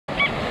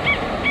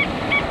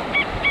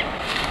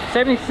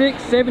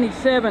76,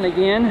 77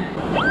 again.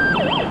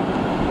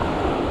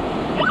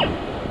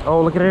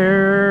 Oh, look at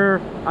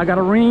her. I got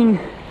a ring.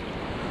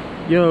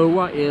 Yo,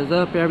 what is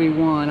up,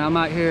 everyone? I'm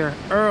out here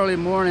early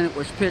morning. It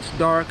was pitch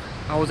dark.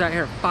 I was out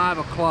here at 5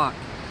 o'clock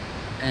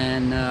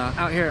and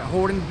out here at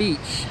Holden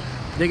Beach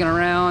digging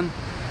around.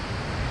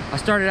 I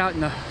started out in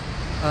the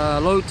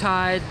low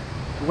tide,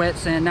 wet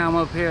sand. Now I'm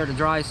up here at the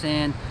dry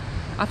sand.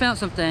 I found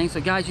some things,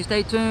 so guys, you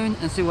stay tuned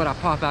and see what I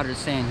pop out of the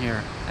sand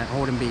here at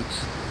Holden Beach.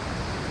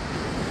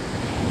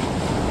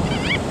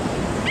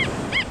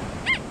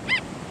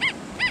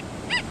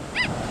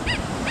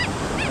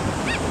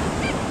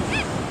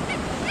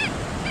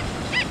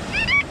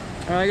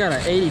 I got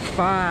an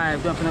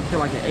 85 jumping up to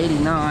like an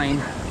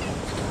 89.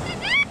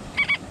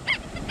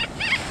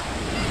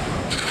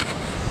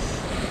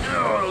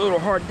 Oh, a little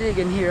hard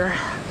digging here.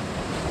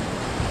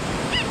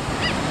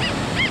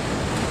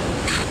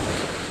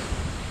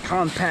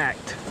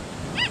 Compact.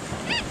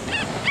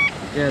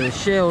 Yeah, the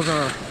shells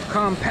are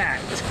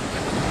compact.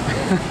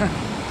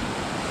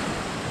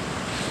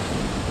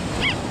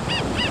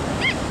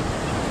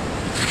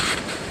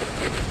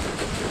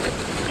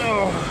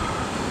 Oh.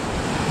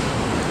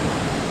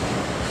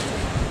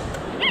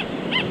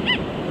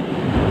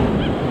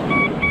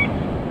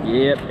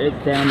 Yep,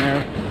 it's down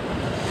there.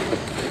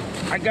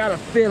 I got a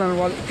feeling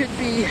what it could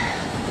be,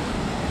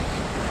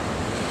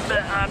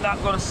 but I'm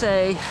not gonna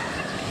say.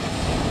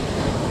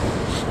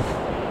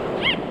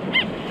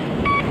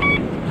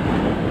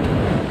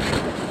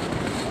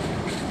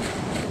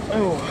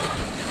 Oh,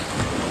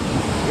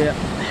 yep.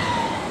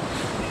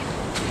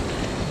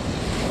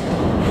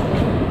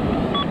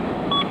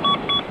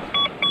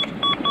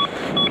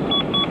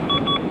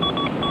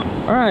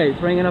 All right,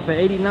 it's ringing up at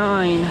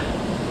 89.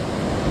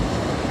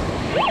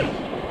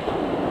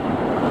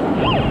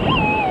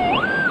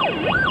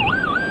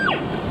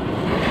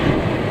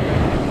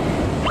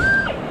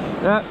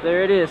 Yep,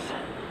 there it is.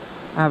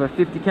 I have a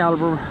 50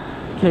 caliber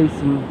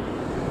casing,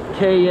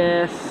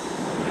 KS.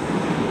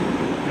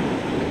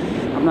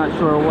 I'm not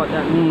sure what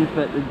that means,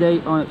 but the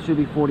date on it should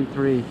be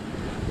 43.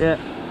 Yeah,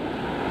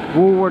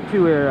 World War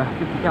II era,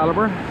 50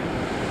 caliber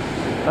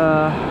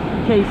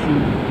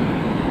casing.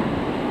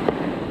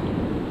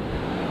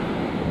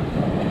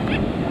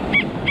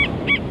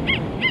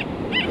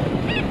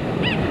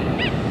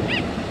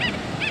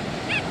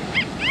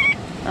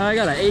 I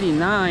got an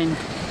 89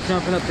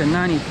 jumping up to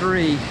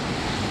 93.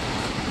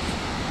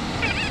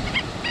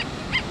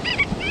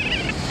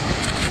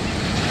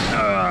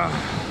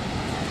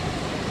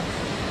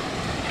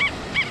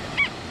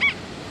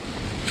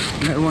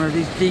 Another one of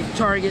these deep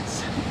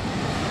targets.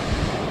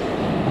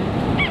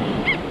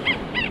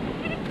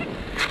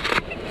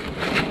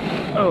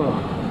 Oh.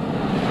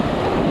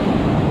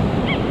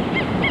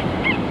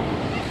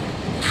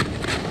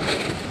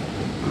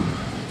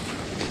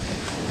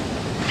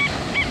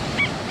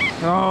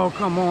 Oh,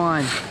 come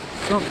on.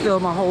 Don't fill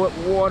my hole with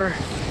water.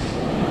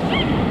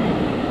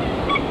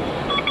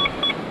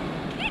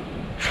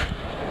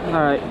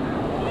 All right.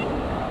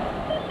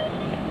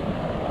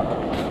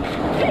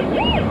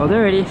 Oh,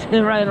 there it is,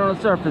 right on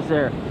the surface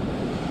there.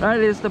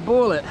 That is the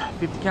bullet,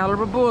 50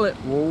 caliber bullet,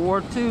 World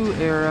War II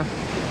era.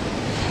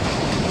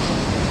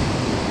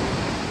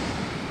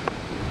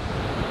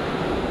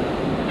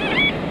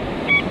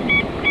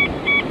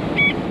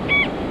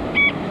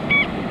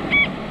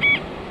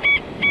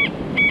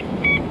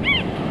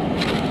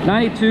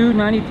 '92,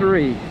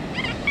 '93.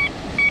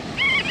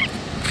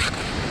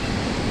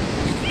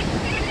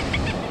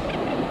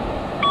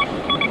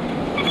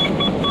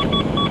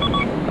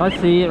 I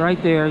see it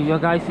right there. You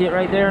guys see it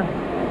right there?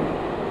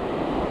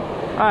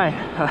 Alright,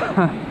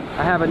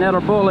 I have another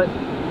bullet.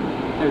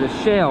 There's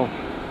a shell.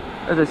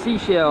 There's a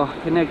seashell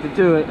connected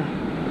to it.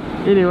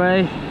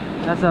 Anyway,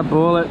 that's a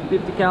bullet,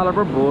 50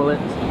 caliber bullet.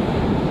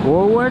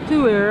 World War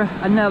II era,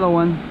 another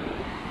one.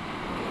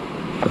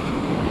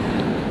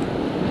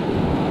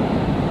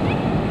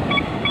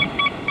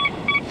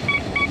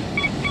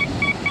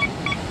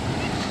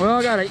 Well,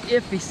 I got an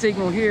iffy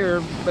signal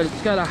here, but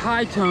it's got a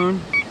high tone.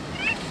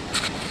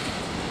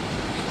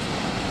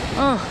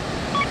 Oh,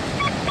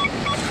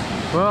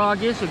 well, I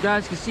guess you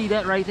guys can see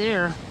that right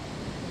there.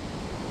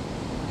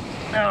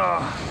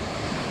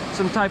 Oh,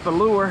 some type of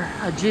lure,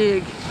 a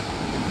jig.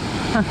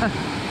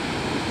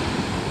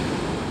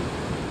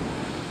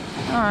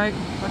 All right,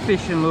 a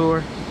fishing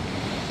lure.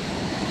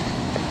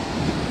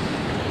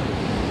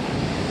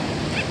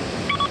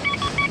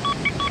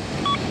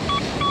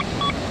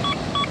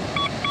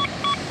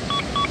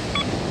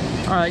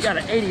 All right, I got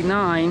an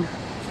 89.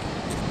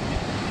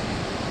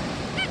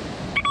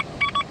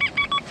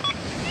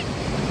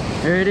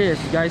 There it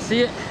is. You guys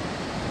see it?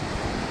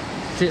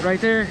 See it right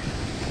there?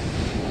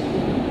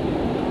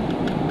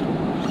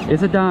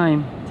 It's a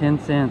dime, 10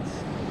 cents.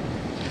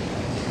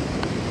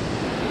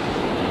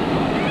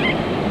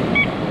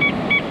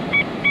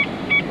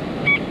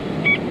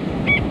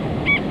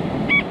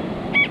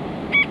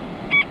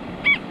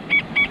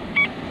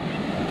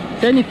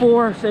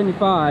 $74,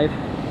 $75.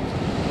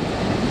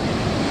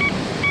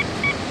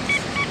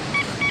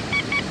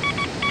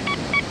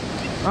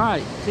 All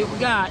right, see what we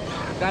got.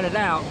 got it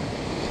out.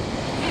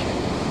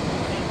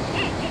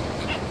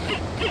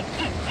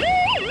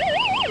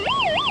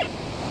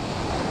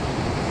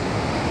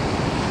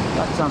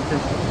 Got something.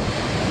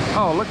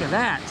 Oh, look at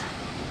that.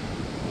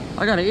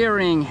 I got an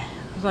earring.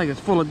 Looks like it's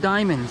full of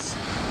diamonds.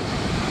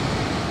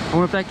 I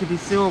wonder if that could be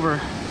silver.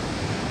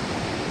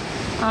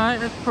 Alright,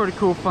 that's a pretty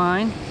cool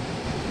find.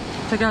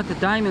 Check out the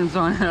diamonds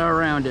on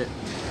around it.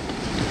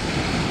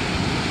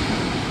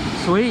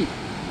 Sweet.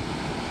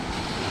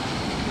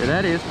 Yeah,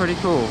 that is pretty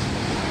cool.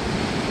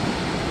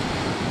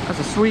 That's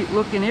a sweet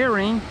looking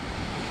earring.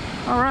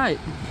 Alright.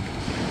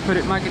 Put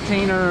it in my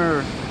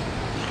container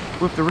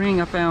with the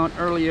ring I found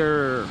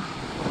earlier.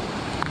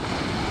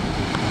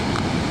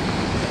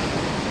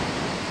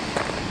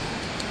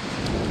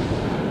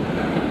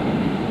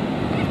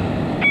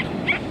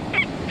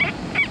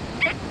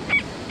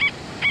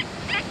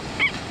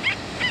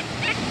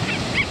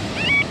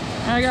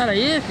 I got a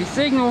iffy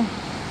signal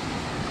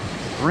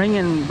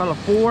ringing about a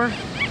 4,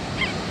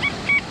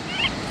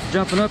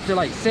 jumping up to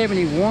like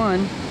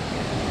 71.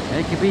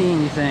 It could be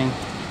anything,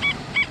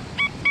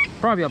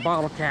 probably a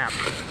bottle cap,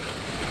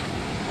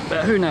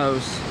 but who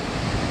knows.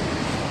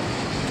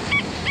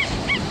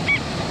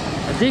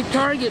 A deep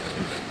target.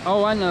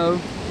 Oh, I know.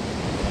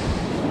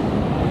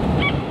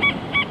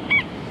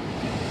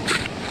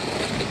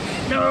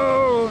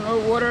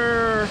 No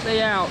water,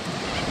 stay out.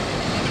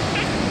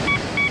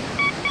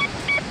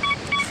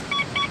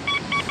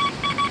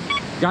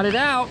 Got it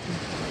out.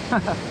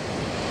 What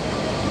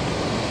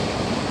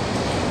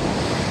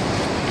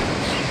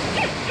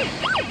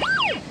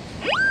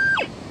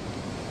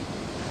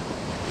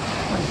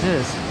is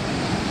this?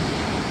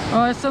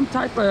 Oh, it's some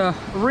type of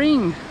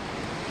ring.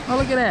 Oh,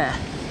 look at that.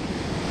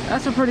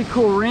 That's a pretty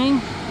cool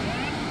ring.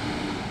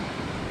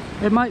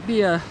 It might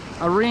be a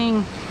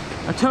ring,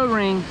 a toe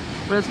ring,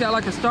 but it's got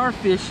like a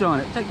starfish on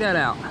it. Check that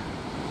out.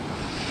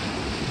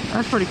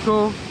 That's pretty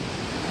cool.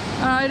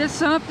 All right, it's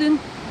something.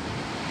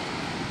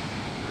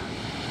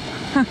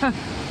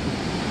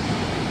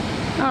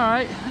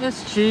 Alright,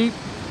 it's cheap.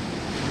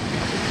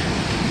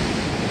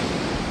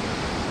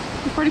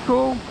 It's pretty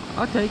cool.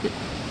 I'll take it.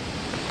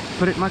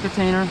 Put it in my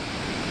container.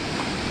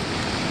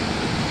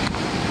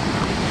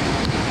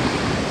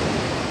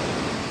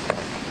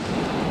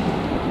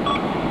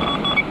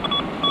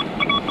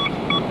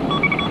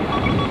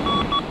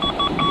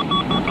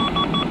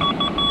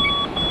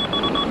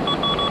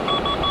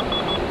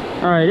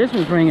 Alright, this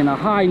one's ringing a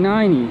high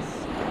 90s.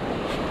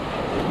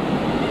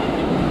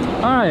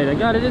 Alright, I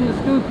got it in the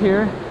scoop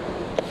here.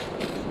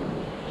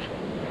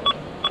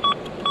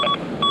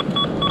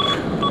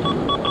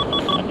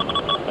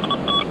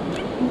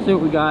 Let's see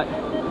what we got.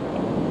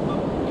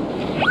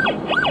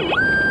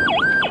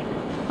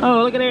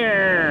 Oh, look at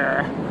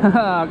there!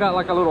 I got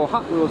like a little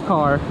Hot Wheels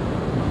car.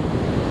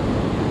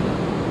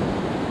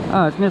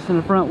 Oh, it's missing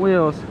the front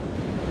wheels.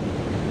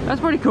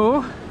 That's pretty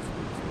cool.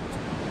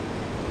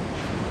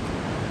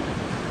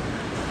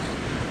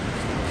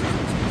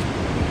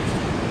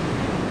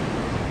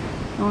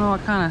 I don't know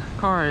what kind of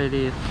car it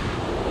is.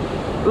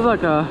 Looks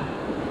like a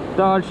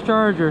Dodge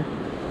Charger.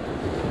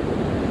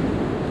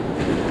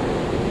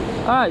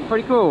 Alright,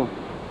 pretty cool.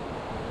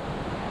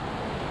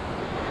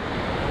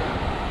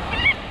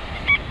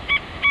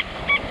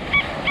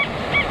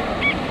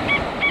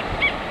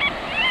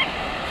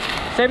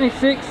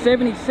 $76,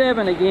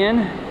 $77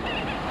 again.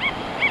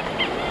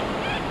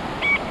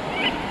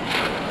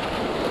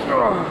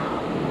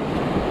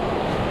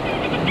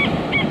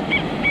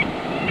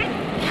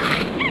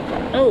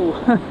 Oh,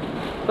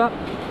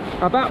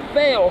 about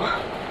fail.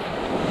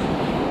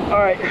 All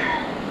right,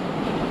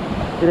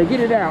 did I get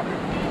it out?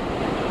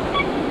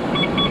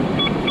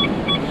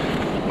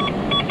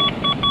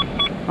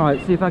 All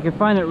right, see if I can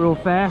find it real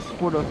fast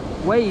before the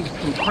waves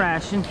come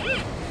crashing.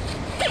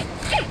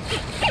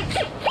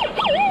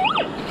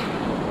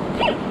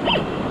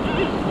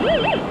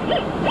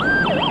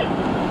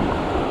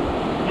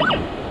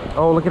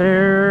 Oh, look at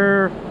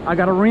there. I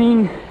got a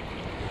ring.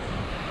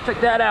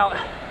 Check that out.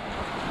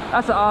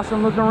 That's an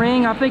awesome looking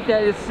ring. I think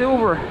that is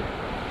silver.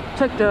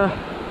 Check the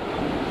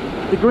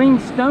green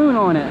stone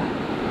on it.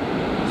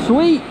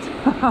 Sweet.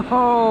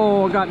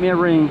 Oh, got me a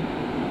ring.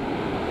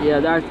 Yeah,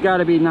 that's got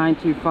to be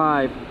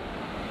 925.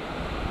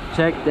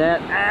 Check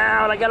that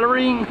out. I got a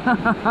ring.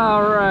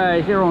 All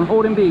right, here on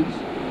Holden Beach.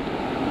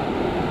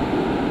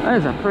 That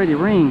is a pretty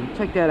ring.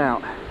 Check that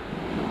out.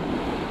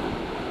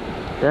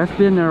 That's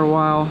been there a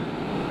while.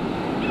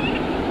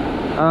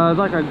 It's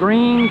like a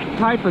green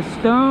type of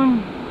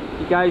stone.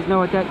 You guys know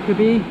what that could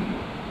be?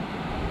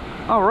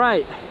 All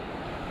right,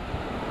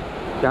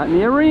 got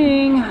me a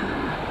ring.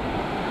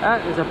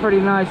 That is a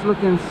pretty nice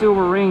looking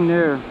silver ring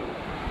there.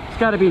 It's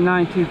got to be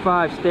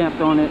 925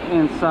 stamped on it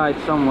inside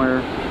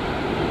somewhere.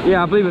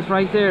 Yeah, I believe it's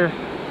right there.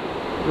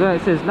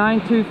 It says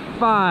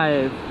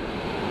 925.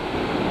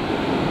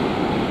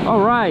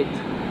 All right.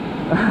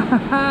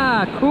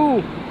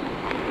 Cool.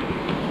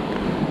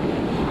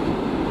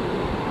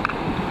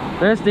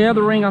 That's the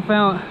other ring I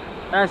found.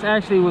 That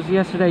actually was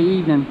yesterday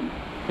evening.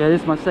 Yeah,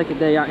 this is my second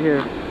day out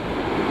here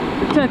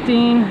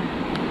detecting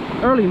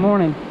early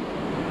morning.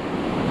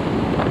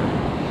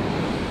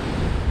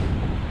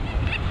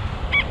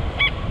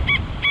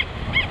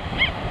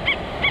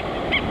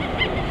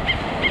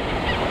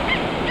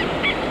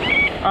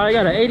 I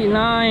got an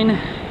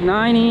 89,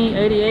 90,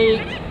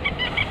 88.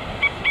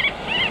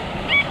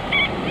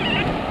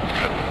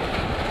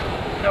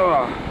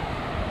 Oh.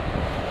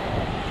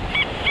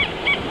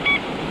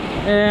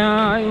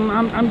 Yeah,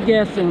 I'm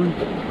guessing.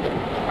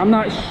 I'm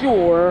not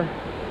sure.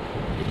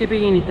 It could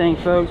be anything,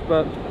 folks,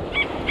 but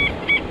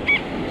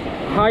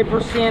high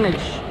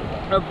percentage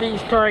of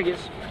these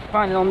targets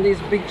finding on this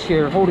beach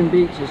here, Holden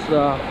Beach, is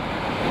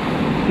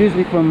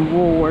usually from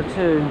World War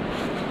II.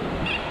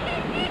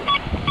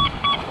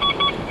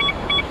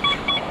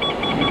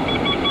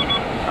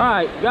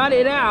 Alright, got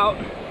it out.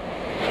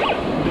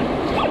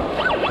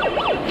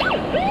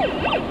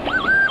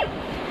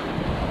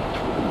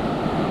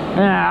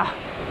 Yeah,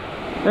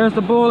 there's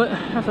the bullet.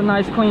 That's a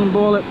nice clean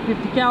bullet.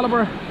 50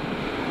 caliber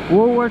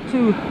World War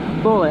II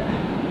bullet.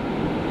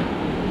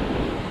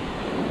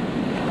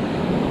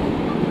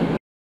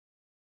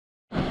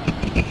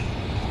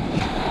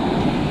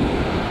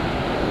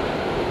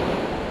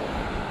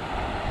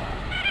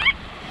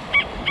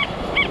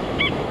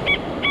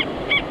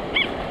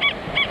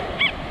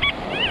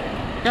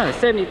 Got a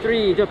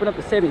 73 jumping up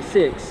to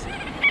 76.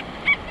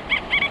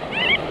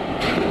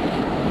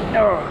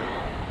 Oh.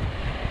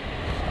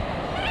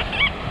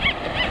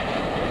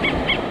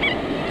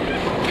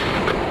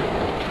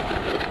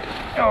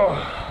 Oh.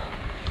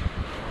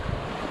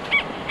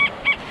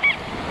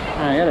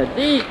 I got a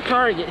deep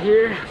target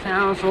here.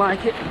 Sounds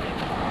like it.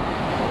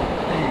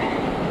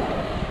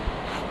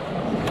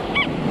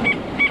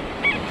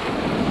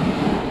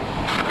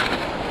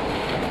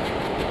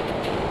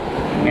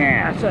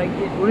 Yeah, so I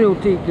get real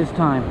deep this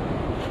time.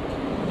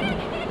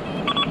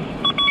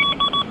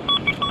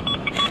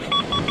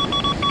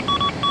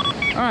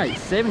 All right,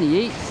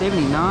 78,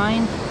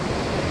 79.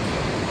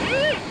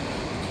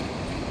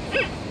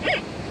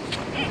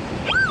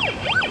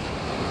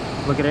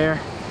 Look at there.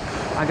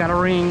 I got a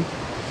ring.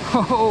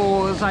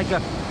 Oh, it's like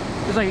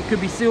it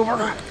could be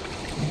silver.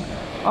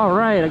 All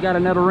right, I got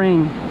another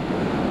ring.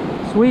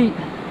 Sweet.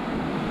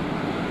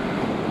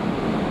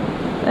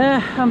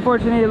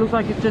 Unfortunately, it looks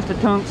like it's just a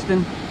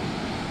tungsten.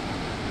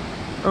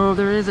 Oh,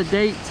 there is a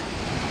date.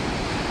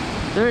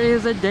 There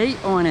is a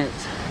date on it.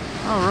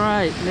 All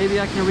right, maybe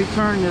I can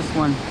return this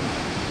one.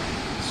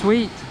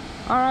 Sweet.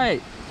 All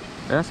right,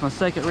 that's my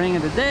second ring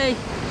of the day.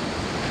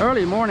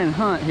 Early morning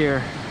hunt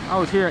here. I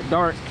was here at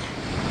dark.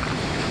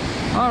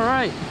 All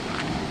right.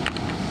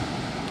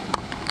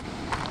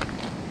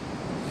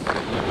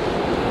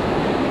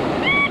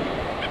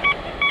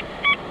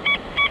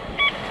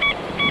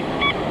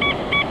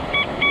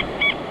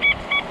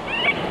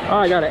 Oh,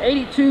 I got an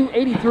 82,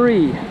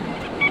 83.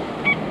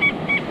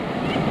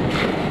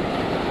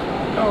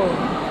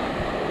 Oh.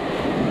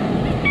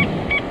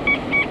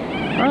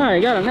 All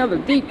right, got another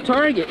deep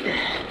target.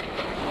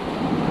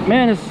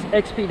 Man, this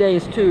XP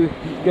Days 2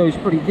 goes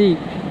pretty deep.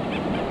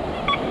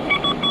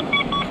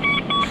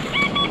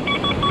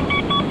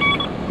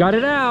 Got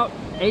it out.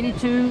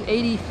 82,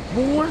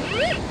 84.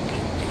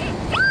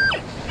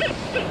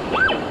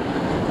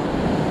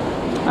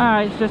 All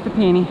right, it's just a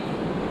penny.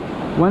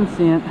 1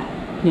 cent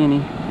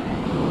penny.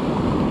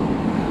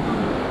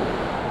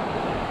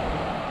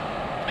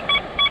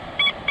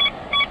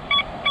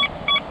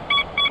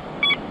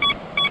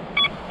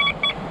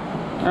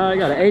 I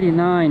got an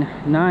 89,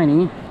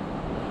 90.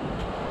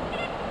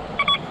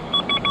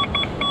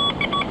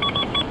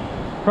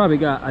 Probably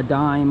got a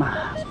dime.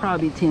 It's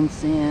probably 10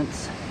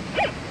 cents.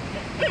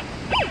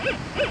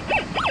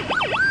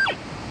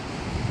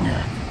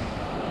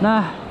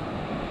 Nah,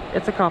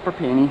 it's a copper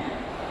penny.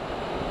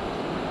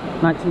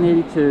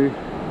 1982.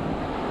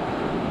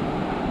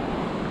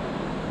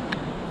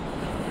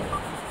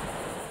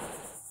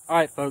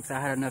 Alright folks, I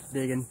had enough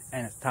digging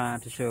and it's time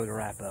to show the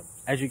wrap up.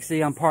 As you can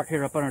see, I'm parked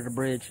here up under the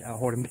bridge at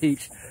Holden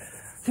Beach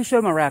to show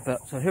my wrap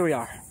up. So here we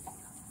are.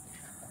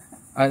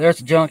 Alright, there's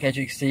the junk, as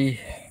you can see.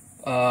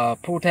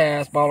 Pull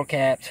tabs, bottle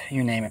caps,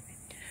 you name it.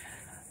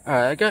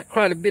 Alright, I got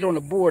quite a bit on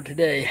the board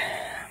today.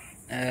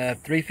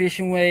 3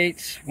 fishing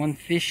weights, 1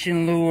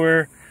 fishing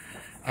lure,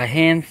 a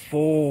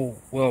handful,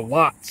 well,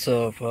 lots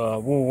of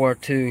World War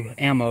II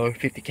ammo,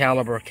 50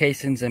 caliber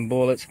casings and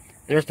bullets.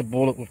 There's the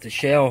bullet with the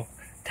shell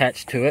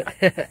attached to it.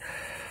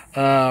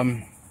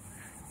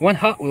 1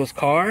 Hot Wheels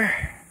car,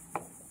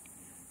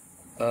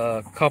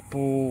 a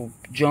couple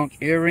junk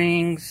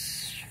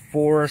earrings,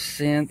 4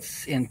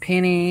 cents in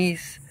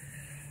pennies,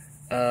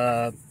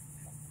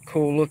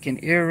 cool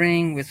looking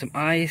earring with some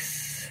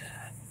ice.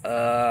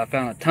 I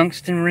found a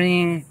tungsten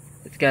ring.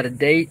 It's got a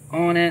date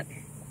on it.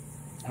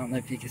 I don't know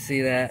if you can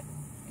see that.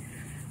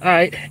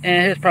 Alright, and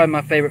here's probably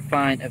my favorite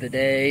find of the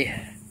day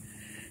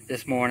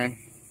this morning.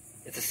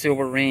 It's a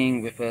silver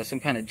ring with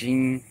some kind of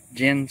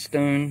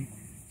gemstone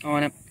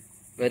on it.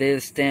 But it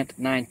is stamped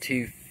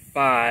 925.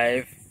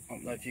 I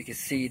don't know if you can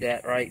see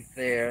that right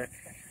there.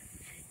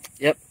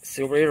 Yep,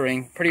 silver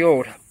earring. Pretty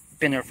old.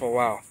 Been there for a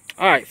while.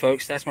 Alright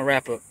folks, that's my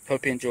wrap up.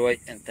 Hope you enjoyed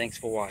and thanks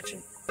for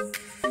watching.